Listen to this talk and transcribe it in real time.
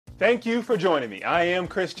Thank you for joining me. I am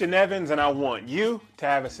Christian Evans, and I want you to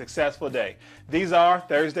have a successful day. These are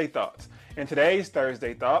Thursday Thoughts. In today's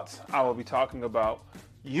Thursday Thoughts, I will be talking about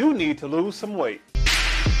you need to lose some weight.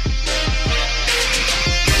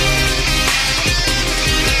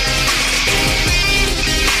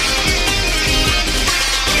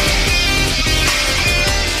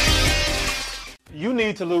 You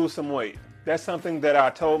need to lose some weight. That's something that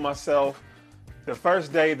I told myself the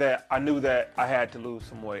first day that I knew that I had to lose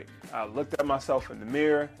some weight. I looked at myself in the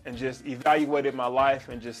mirror and just evaluated my life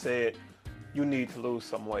and just said, you need to lose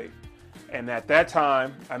some weight. And at that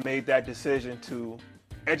time, I made that decision to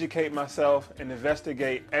educate myself and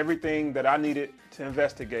investigate everything that I needed to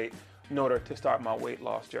investigate in order to start my weight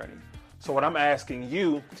loss journey. So what I'm asking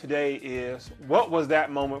you today is, what was that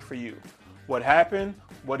moment for you? What happened?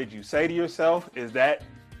 What did you say to yourself? Is that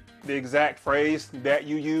the exact phrase that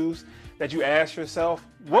you used, that you asked yourself?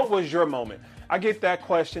 What was your moment? I get that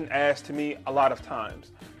question asked to me a lot of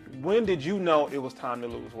times. When did you know it was time to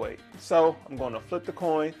lose weight? So I'm going to flip the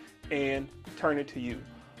coin and turn it to you.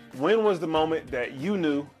 When was the moment that you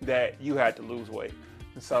knew that you had to lose weight?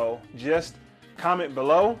 And so just comment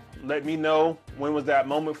below. Let me know when was that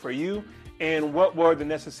moment for you and what were the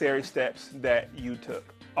necessary steps that you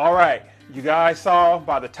took. All right, you guys saw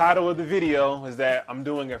by the title of the video is that I'm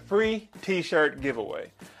doing a free t-shirt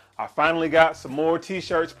giveaway. I finally got some more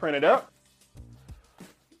t-shirts printed up.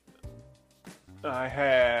 I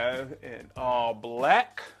have an all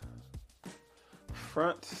black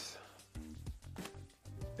front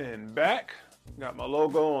and back. Got my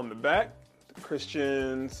logo on the back,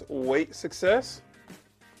 Christian's Weight Success.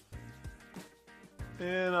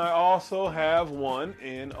 And I also have one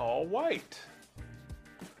in all white,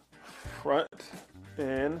 front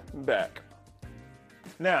and back.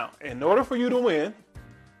 Now, in order for you to win,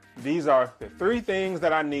 these are the three things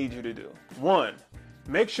that I need you to do. 1,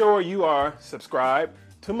 make sure you are subscribed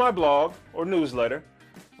to my blog or newsletter,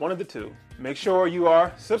 one of the two. Make sure you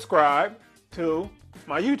are subscribed to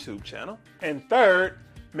my YouTube channel. And 3rd,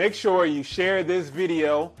 make sure you share this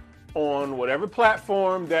video on whatever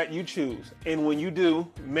platform that you choose. And when you do,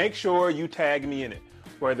 make sure you tag me in it,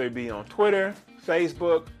 whether it be on Twitter,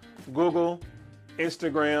 Facebook, Google,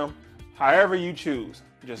 Instagram, however you choose.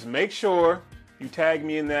 Just make sure you tag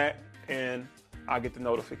me in that and I'll get the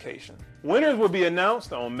notification. Winners will be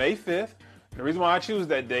announced on May 5th. The reason why I choose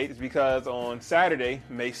that date is because on Saturday,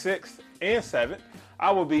 May 6th and 7th, I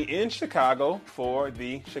will be in Chicago for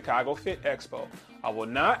the Chicago Fit Expo. I will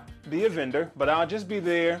not be a vendor, but I'll just be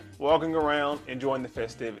there walking around enjoying the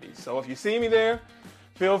festivities. So if you see me there,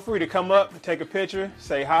 feel free to come up and take a picture,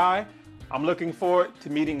 say hi. I'm looking forward to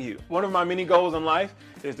meeting you. One of my many goals in life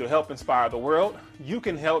is to help inspire the world. You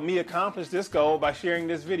can help me accomplish this goal by sharing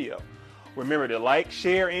this video. Remember to like,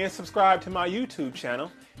 share, and subscribe to my YouTube channel.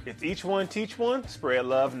 It's Each One Teach One, spread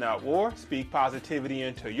love, not war. Speak positivity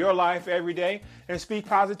into your life every day and speak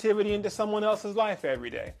positivity into someone else's life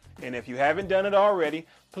every day. And if you haven't done it already,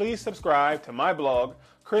 please subscribe to my blog,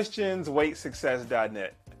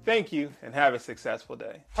 christiansweightsuccess.net. Thank you and have a successful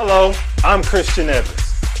day. Hello, I'm Christian Evans.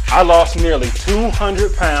 I lost nearly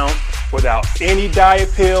 200 pounds without any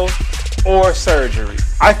diet pills or surgery.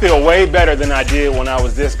 I feel way better than I did when I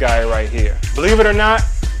was this guy right here. Believe it or not,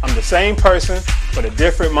 I'm the same person, but a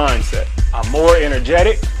different mindset. I'm more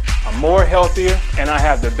energetic, I'm more healthier, and I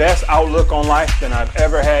have the best outlook on life than I've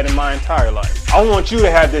ever had in my entire life. I want you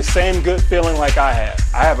to have this same good feeling like I have.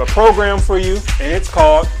 I have a program for you, and it's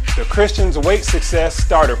called the Christian's Weight Success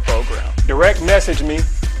Starter Program. Direct message me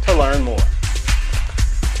to learn more.